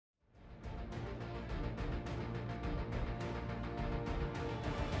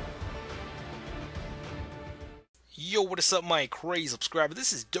Yo, what is up, my crazy subscriber?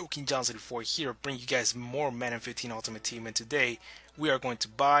 This is Dokin Johnson 4 here, bringing you guys more Madden 15 Ultimate Team, and today we are going to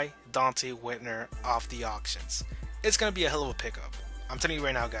buy Donte Whitner off the auctions. It's going to be a hell of a pickup. I'm telling you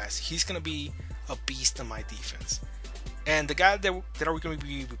right now, guys, he's going to be a beast in my defense. And the guy that we're going to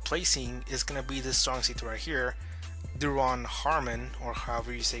be replacing is going to be this strong safety right here, Duron Harmon, or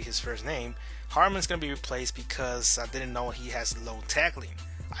however you say his first name. Harmon's going to be replaced because I didn't know he has low tackling.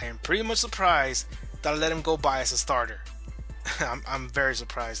 I am pretty much surprised that I let him go by as a starter. I'm very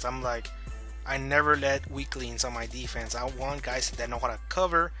surprised. I'm like, I never let weaklings on my defense. I want guys that know how to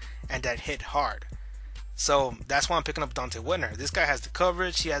cover and that hit hard. So that's why I'm picking up Donte Whitner. This guy has the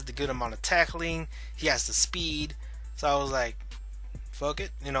coverage, he has the good amount of tackling, he has the speed. So I was like, fuck it,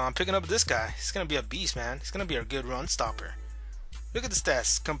 I'm picking up this guy. He's gonna be a beast, man. He's gonna be a good run stopper. Look at the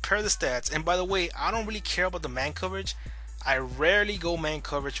stats, compare the stats. And by the way, I don't really care about the man coverage. I rarely go man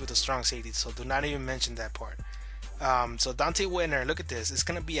coverage with a strong safety, so do not even mention that part. So Donte Whitner, look at this. It's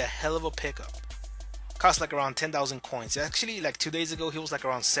gonna be a hell of a pickup. Costs like around 10,000 coins. Actually, like 2 days ago, he was like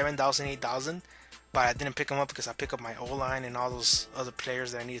around 7,000, 8,000. But I didn't pick him up because I picked up my O-line and all those other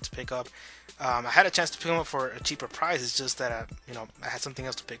players that I needed to pick up. I had a chance to pick him up for a cheaper price. It's just that I had something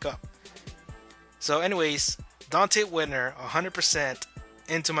else to pick up. So, anyways, Donte Whitner, 100%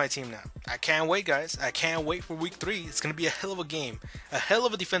 into my team now. I can't wait, guys. I can't wait for week 3. It's gonna be a hell of a game, a hell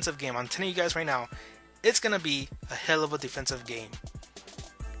of a defensive game. I'm telling you guys right now, it's gonna be a hell of a defensive game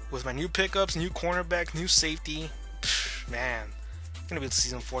with my new pickups, new cornerback, new safety. Man, it's gonna be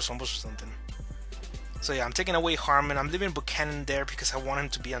season 4 almost or something. So yeah, I'm taking away Harmon. I'm leaving Buchanan there because I want him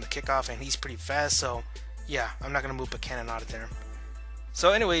to be on the kickoff and he's pretty fast. So yeah, I'm not gonna move Buchanan out of there.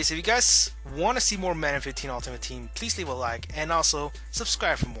 So anyways, if you guys want to see more Madden 15 Ultimate Team, please leave a like and also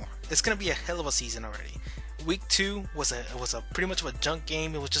subscribe for more. It's gonna be a hell of a season already. Week 2 was a pretty much of a junk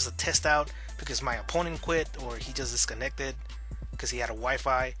game. It was just a test out because my opponent quit or he just disconnected because he had a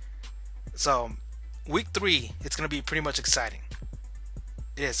Wi-Fi. So week 3, it's gonna be pretty much exciting.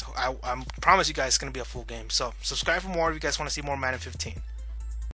 It is. I promise you guys it's gonna be a full game. So subscribe for more if you guys want to see more Madden 15.